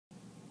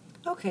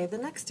Okay, the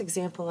next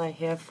example I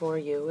have for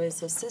you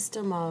is a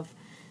system of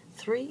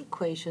three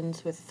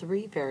equations with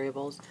three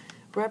variables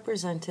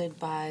represented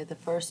by the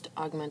first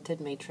augmented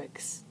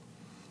matrix.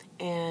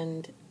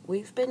 And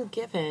we've been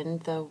given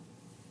the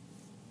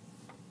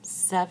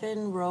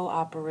 7 row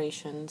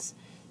operations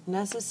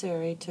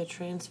necessary to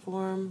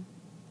transform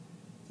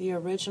the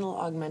original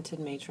augmented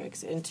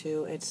matrix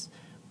into its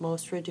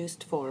most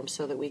reduced form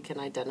so that we can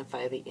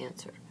identify the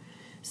answer.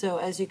 So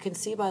as you can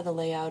see by the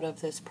layout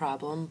of this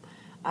problem,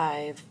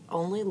 I've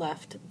only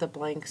left the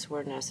blanks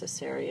where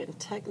necessary, and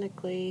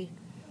technically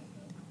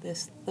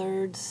this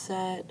third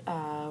set,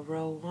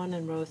 row 1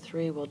 and row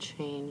 3 will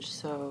change,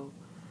 so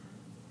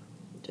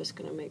I'm just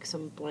going to make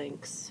some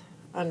blanks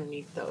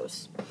underneath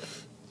those.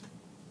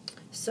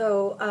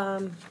 So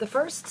the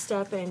first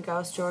step in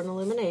Gauss Jordan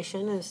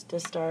elimination is to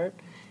start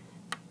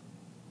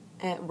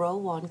at row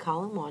 1,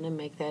 column 1, and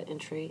make that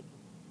entry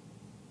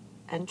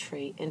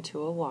into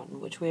a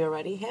 1, which we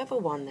already have a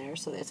 1 there,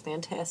 so that's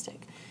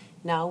fantastic.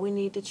 Now we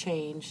need to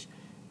change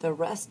the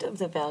rest of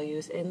the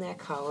values in that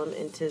column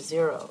into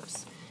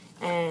zeros.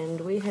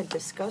 And we had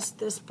discussed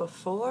this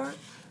before.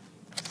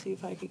 Let's see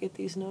if I could get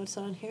these notes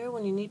on here.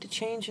 When you need to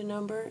change a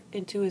number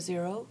into a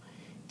 0,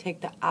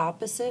 take the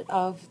opposite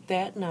of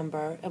that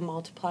number and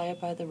multiply it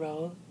by the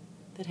row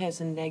that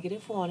has a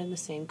 -1 in the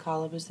same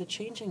column as the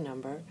changing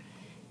number,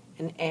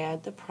 and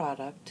add the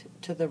product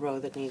to the row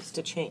that needs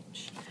to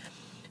change.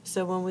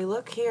 So when we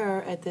look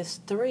here at this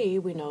 3,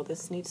 we know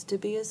this needs to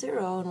be a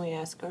 0, and we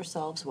ask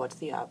ourselves, what's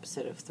the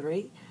opposite of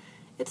 3?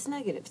 It's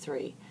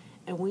 -3.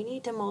 And we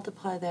need to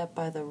multiply that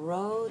by the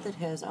row that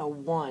has a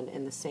 1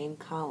 in the same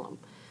column.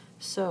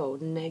 So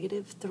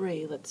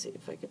 -3, let's see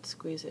if I could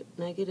squeeze it,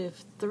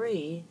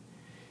 -3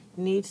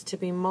 needs to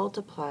be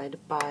multiplied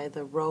by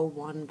the row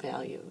 1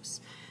 values.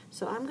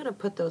 So I'm going to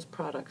put those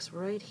products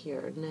right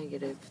here,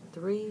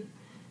 -3,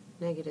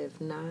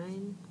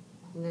 -9,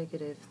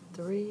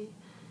 -3,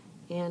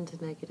 and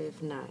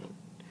 -9.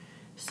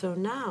 So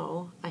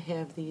now I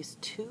have these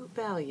two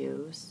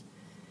values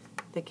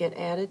that get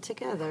added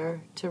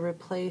together to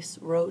replace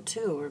row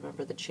 2.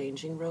 Remember, the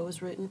changing row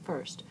is written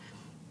first.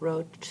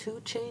 Row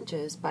 2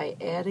 changes by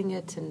adding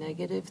it to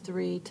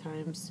 -3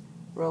 times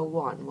row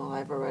 1. Well,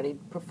 I've already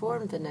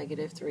performed the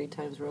 -3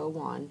 times row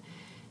 1,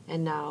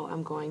 and now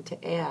I'm going to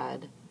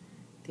add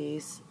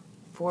these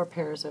 4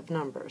 pairs of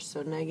numbers.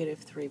 So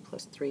 -3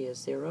 plus 3 is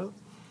 0.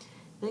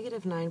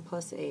 -9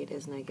 plus 8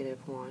 is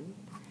 -1.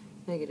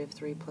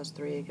 -3 plus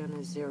 3 again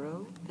is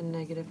 0. And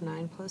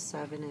 -9 plus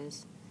 7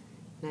 is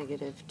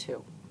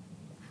 -2.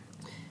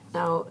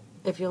 Now,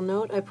 if you'll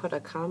note, I put a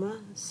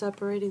comma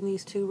separating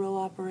these two row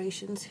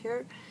operations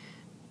here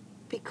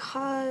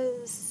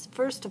because,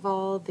 first of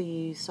all,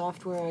 the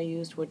software I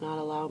used would not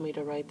allow me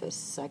to write this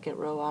second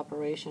row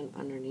operation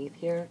underneath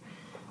here,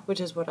 which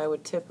is what I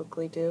would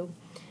typically do.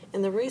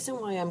 And the reason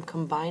why I'm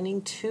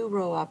combining two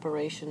row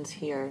operations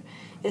here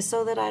is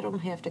so that I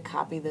don't have to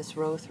copy this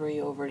row 3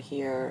 over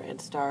here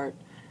and start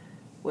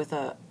with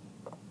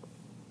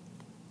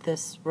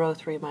this row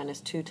 3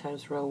 minus 2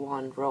 times row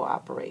 1 row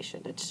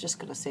operation. It's just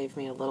going to save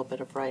me a little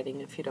bit of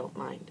writing if you don't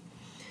mind.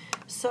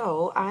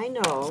 So I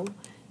know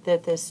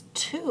that this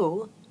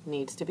 2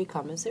 needs to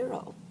become a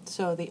 0.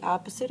 So the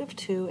opposite of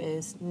 2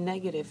 is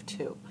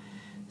 -2.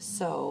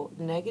 So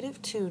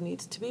 -2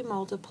 needs to be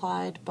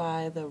multiplied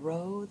by the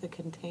row that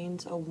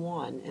contains a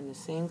 1 in the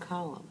same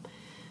column.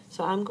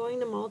 So I'm going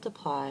to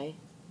multiply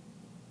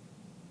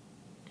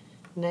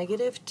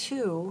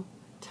 -2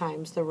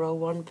 times the row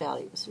 1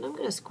 values. And I'm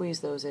going to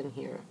squeeze those in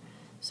here.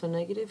 So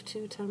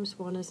 -2 times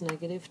 1 is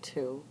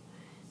 -2.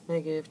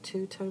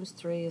 -2 times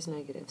 3 is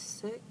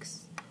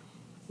 -6.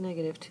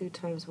 -2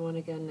 times 1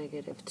 again,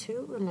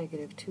 -2. And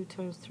 -2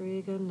 times 3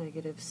 again,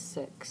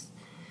 -6.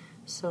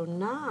 So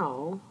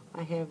now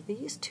I have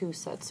these two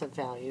sets of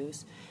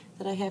values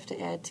that I have to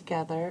add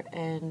together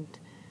and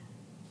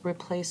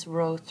replace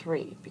row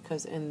 3,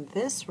 because in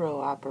this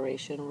row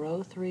operation,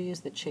 row 3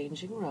 is the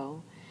changing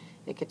row.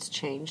 It gets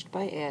changed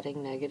by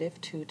adding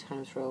 -2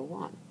 times row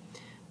 1.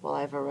 Well,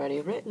 I've already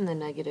written the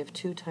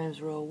 -2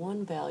 times row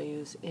 1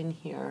 values in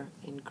here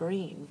in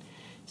green,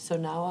 so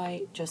now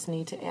I just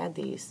need to add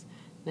these.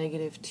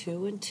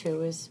 -2 and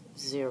 2 is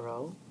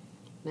 0.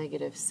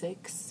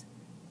 -6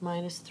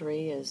 minus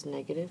 3 is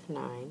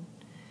 -9.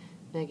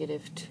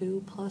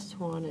 -2 plus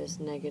 1 is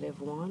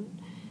 -1.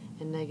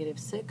 And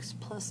 -6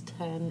 plus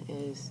 10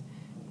 is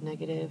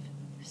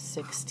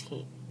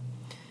 -16.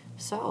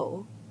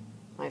 So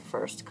my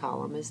first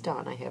column is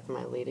done. I have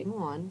my leading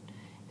 1,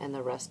 and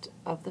the rest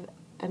of the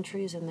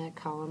entries in that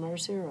column are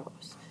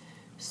zeros.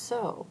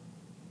 So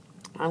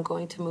I'm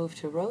going to move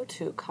to row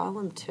 2,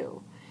 column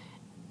 2,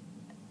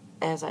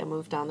 as I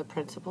move down the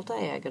principal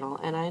diagonal,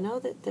 and I know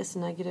that this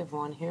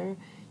 -1 here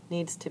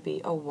needs to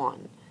be a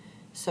 1.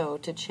 So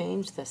to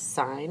change the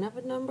sign of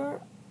a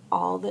number,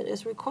 all that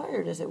is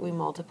required is that we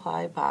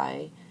multiply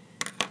by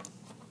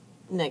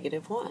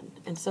 -1.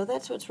 And so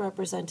that's what's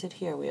represented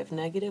here. We have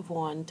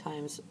 -1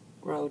 times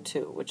row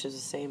 2, which is the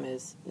same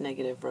as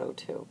row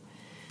 2.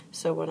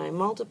 So when I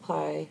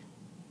multiply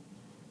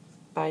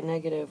by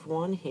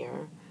 -1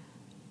 here,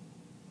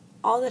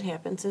 all that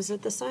happens is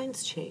that the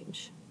signs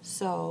change.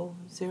 So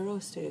 0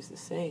 stays the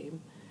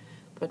same,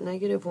 but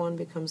negative 1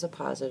 becomes a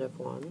positive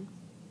 1.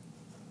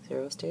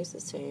 0 stays the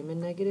same,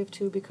 and negative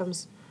 2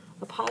 becomes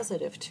a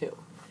positive 2.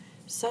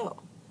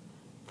 So,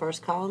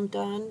 first column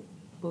done,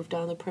 move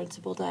down the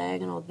principal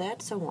diagonal,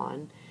 that's a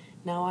 1.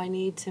 Now I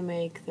need to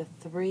make the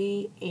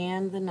 3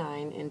 and the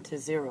 9 into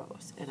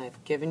zeros, and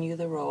I've given you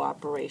the row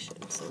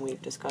operations, and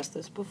we've discussed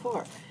this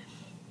before.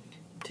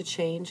 To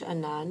change a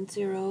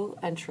non-zero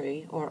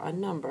entry or a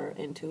number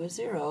into a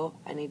 0,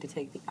 I need to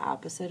take the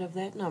opposite of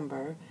that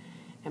number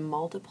and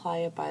multiply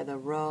it by the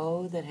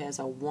row that has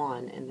a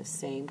 1 in the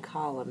same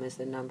column as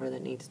the number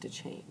that needs to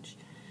change.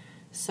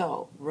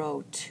 So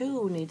row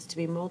 2 needs to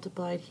be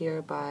multiplied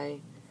here by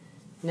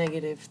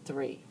negative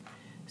 3.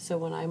 So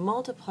when I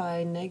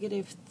multiply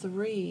negative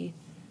 3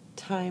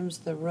 times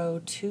the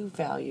row 2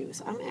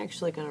 values, I'm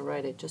actually going to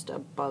write it just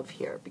above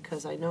here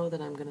because I know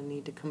that I'm going to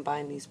need to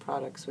combine these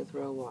products with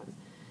row 1.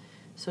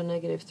 So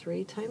negative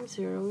 3 times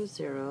 0 is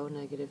 0,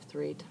 negative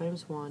 3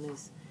 times 1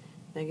 is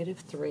negative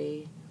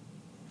 3,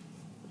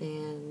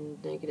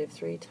 and negative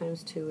 3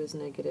 times 2 is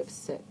negative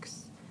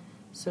 6.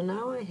 So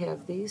now I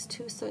have these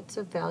two sets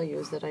of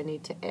values that I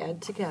need to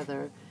add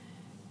together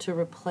to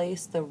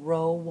replace the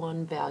row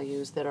 1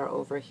 values that are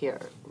over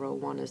here. Row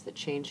 1 is the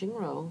changing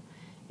row.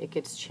 It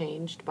gets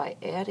changed by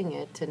adding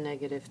it to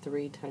negative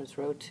 3 times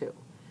row 2.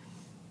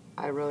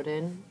 I wrote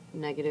in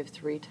negative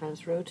 3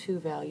 times row 2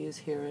 values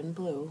here in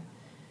blue.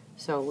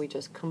 So we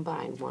just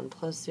combine. 1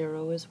 plus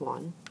 0 is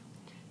 1.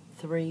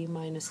 3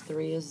 minus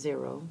 3 is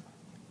 0.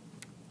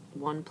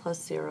 1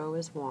 plus 0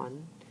 is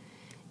 1.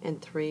 And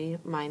 3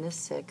 minus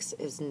 6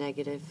 is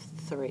negative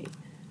 3.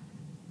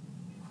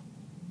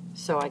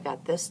 So I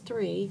got this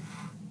 3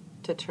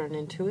 to turn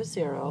into a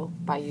 0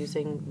 by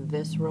using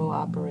this row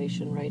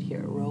operation right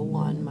here. Row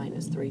 1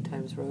 minus 3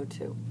 times row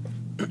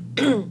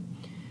 2.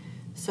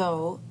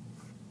 So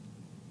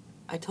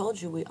I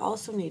told you we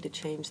also need to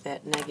change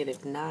that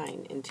negative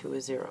 9 into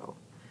a 0.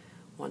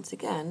 Once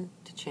again,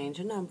 to change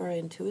a number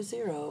into a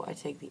 0, I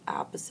take the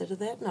opposite of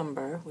that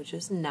number, which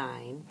is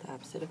 9. The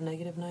opposite of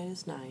negative 9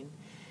 is 9.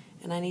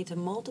 And I need to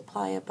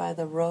multiply it by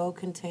the row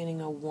containing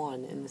a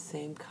 1 in the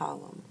same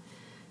column.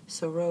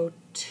 So row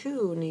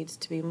 2 needs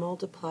to be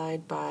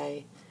multiplied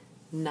by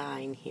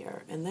 9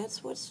 here. And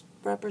that's what's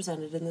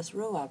represented in this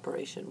row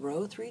operation.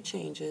 Row 3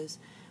 changes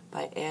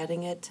by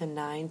adding it to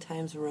 9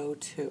 times row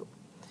 2.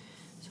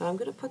 So I'm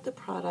going to put the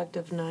product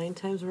of 9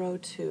 times row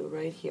 2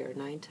 right here.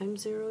 9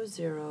 times 0 is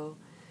 0.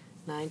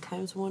 9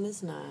 times 1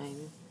 is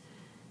 9.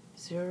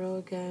 0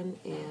 again,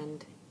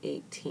 and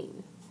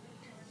 18.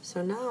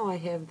 So now I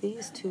have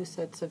these two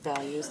sets of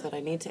values that I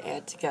need to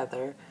add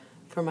together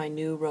for my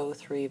new row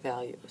 3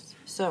 values.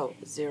 So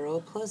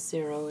 0 plus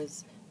 0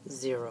 is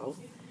 0.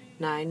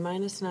 9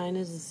 minus 9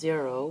 is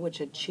 0, which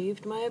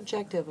achieved my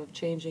objective of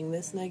changing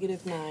this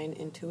negative 9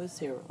 into a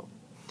 0.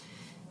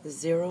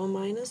 0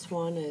 minus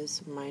 1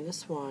 is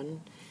minus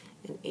 1,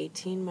 and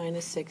 18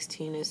 minus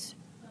 16 is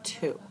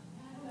 2.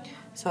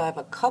 So I have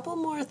a couple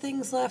more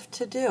things left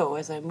to do.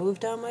 As I move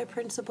down my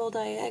principal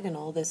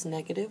diagonal, this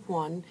negative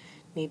 1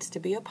 needs to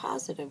be a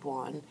positive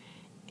 1,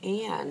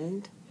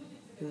 and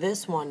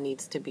this one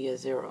needs to be a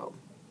 0.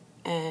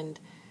 And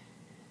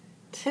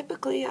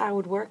typically I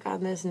would work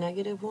on this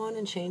negative 1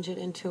 and change it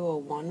into a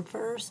 1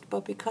 first,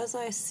 but because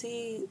I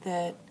see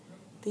that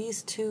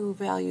these two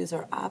values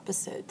are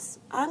opposites,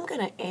 I'm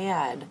going to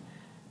add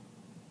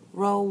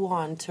row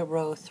 1 to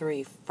row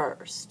 3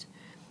 first.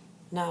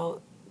 Now,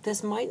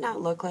 this might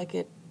not look like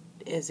it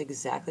is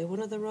exactly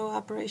one of the row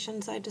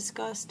operations I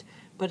discussed,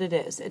 but it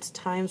is. It's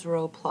times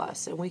row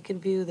plus, and we can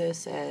view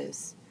this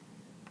as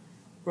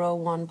row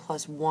 1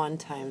 plus 1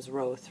 times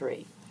row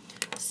 3.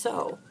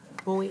 So,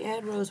 when we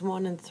add rows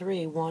 1 and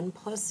 3, 1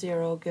 plus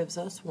 0 gives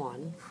us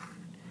 1.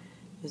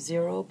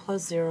 0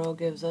 plus 0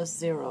 gives us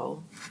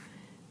 0.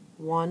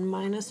 1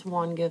 minus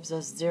 1 gives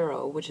us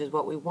 0, which is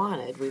what we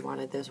wanted. We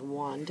wanted this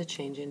 1 to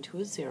change into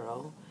a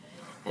 0.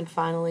 And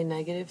finally,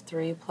 negative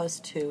 3 plus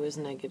 2 is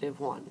negative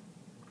 1.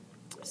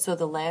 So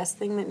the last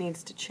thing that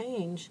needs to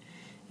change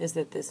is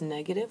that this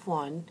negative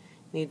 1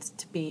 needs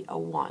to be a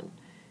 1.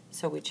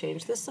 So we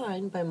change the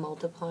sign by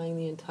multiplying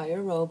the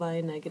entire row by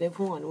a negative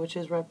 1, which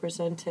is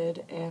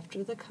represented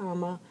after the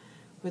comma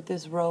with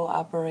this row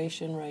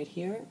operation right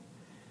here.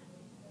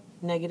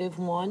 Negative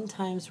 1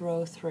 times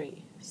row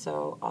 3.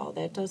 So all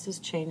that does is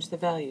change the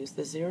values.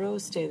 The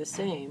zeros stay the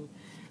same,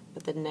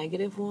 but the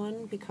negative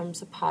 1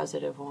 becomes a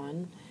positive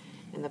 1,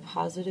 and the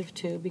positive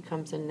 2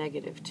 becomes a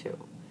negative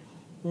 2.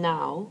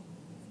 Now,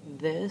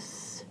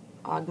 this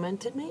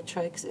augmented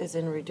matrix is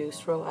in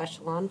reduced row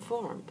echelon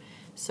form.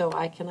 So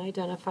I can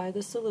identify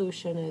the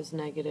solution as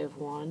negative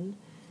 1,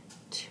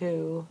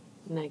 2,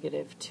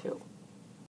 negative 2.